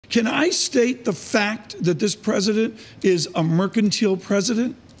Can I state the fact that this president is a mercantile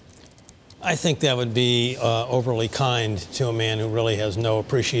president? I think that would be overly kind to a man who really has no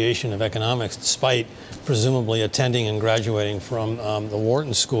appreciation of economics, despite presumably attending and graduating from the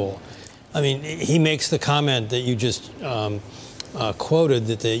Wharton School. I mean, he makes the comment that you just quoted,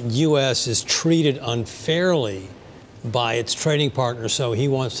 that the U.S. is treated unfairly by its trading partners, so he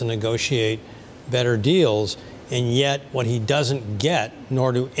wants to negotiate better deals. And yet what he doesn't get,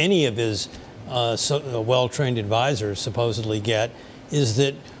 nor do any of his well-trained advisors supposedly get, is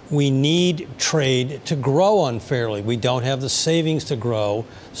that we need trade to grow unfairly. We don't have the savings to grow,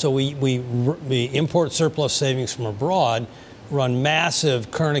 so we import surplus savings from abroad, run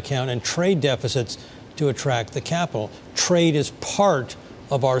massive current account and trade deficits to attract the capital. Trade is part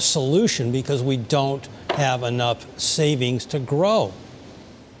of our solution because we don't have enough savings to grow.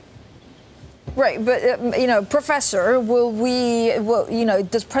 Right, but Professor,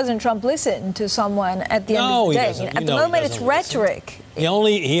 does President Trump listen to someone at the end of the day? Doesn't. At the moment, it's rhetoric. He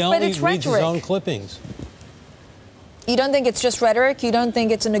only reads rhetoric. His own clippings. You don't think it's just rhetoric? You don't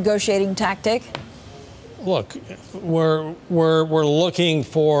think it's a negotiating tactic? Look, we're looking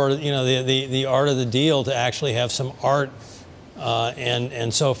for the art of the deal to actually have some art,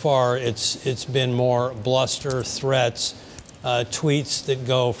 and so far it's been more bluster, threats, tweets that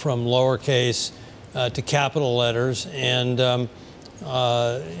go from lowercase to capital letters, and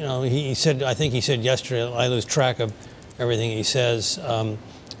he said, I think he said yesterday, I lose track of everything he says,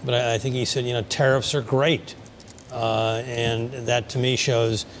 but I think he said, tariffs are great, and that to me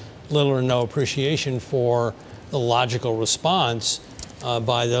shows little or no appreciation for the logical response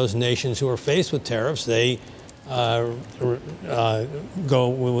by those nations who are faced with tariffs. They go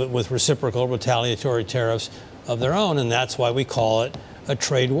with reciprocal retaliatory tariffs of their own, and that's why we call it a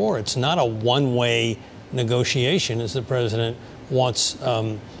trade war. It's not a one-way negotiation, as the president wants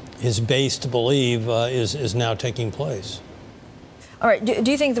his base to believe is now taking place. All right.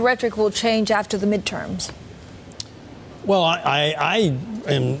 Do you think the rhetoric will change after the midterms? Well, I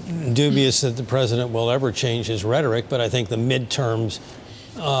am dubious that the president will ever change his rhetoric, but I think the midterms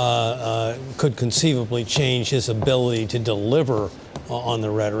could conceivably change his ability to deliver on the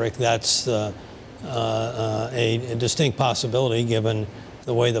rhetoric. That's a distinct possibility given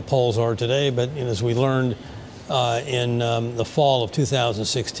the way the polls are today. But as we learned in the fall of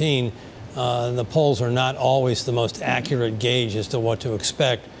 2016, the polls are not always the most accurate gauge as to what to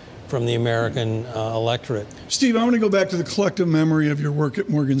expect from the American electorate. Steve, I want to go back to the collective memory of your work at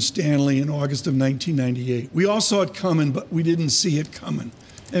Morgan Stanley in August of 1998. We all saw it coming, but we didn't see it coming.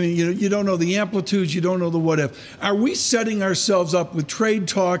 I mean, you don't know the amplitudes, you don't know the what if. Are we setting ourselves up with trade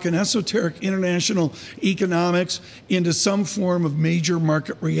talk and esoteric international economics into some form of major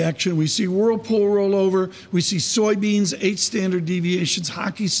market reaction? We see Whirlpool roll over, we see soybeans, 8 standard deviations,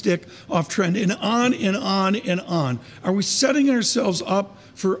 hockey stick off trend, and on and on and on. Are we setting ourselves up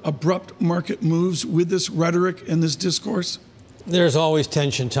for abrupt market moves with this rhetoric and this discourse? There's always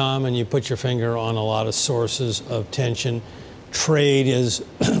tension, Tom, and you put your finger on a lot of sources of tension. Trade is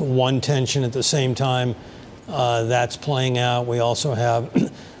one tension. At the same time that's playing out, we also have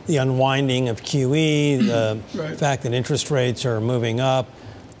the unwinding of QE, the fact that interest rates are moving up,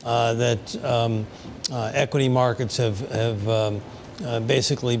 that equity markets have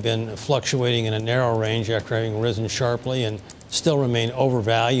basically been fluctuating in a narrow range after having risen sharply and still remain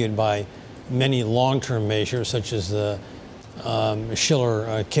overvalued by many long-term measures, such as the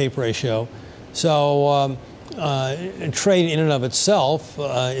Shiller CAPE ratio. So trade in and of itself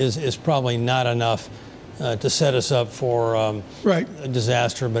is probably not enough to set us up for a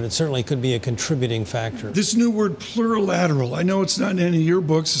disaster, but it certainly could be a contributing factor. This new word, plurilateral, I know it's not in any of your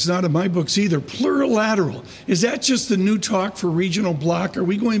books, it's not in my books either. Plurilateral, is that just the new talk for regional bloc? Are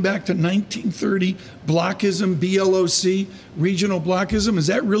we going back to 1930 blockism, BLOC, regional blockism? Is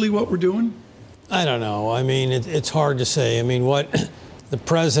that really what we're doing? I don't know. I mean, it's hard to say. I mean, what the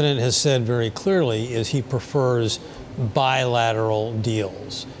president has said very clearly is he prefers bilateral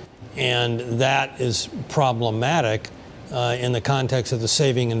deals. And that is problematic in the context of the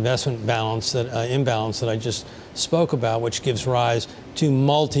saving investment imbalance that I just spoke about, which gives rise to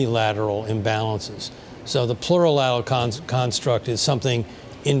multilateral imbalances. So the plurilateral construct is something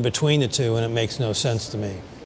in between the two, and it makes no sense to me.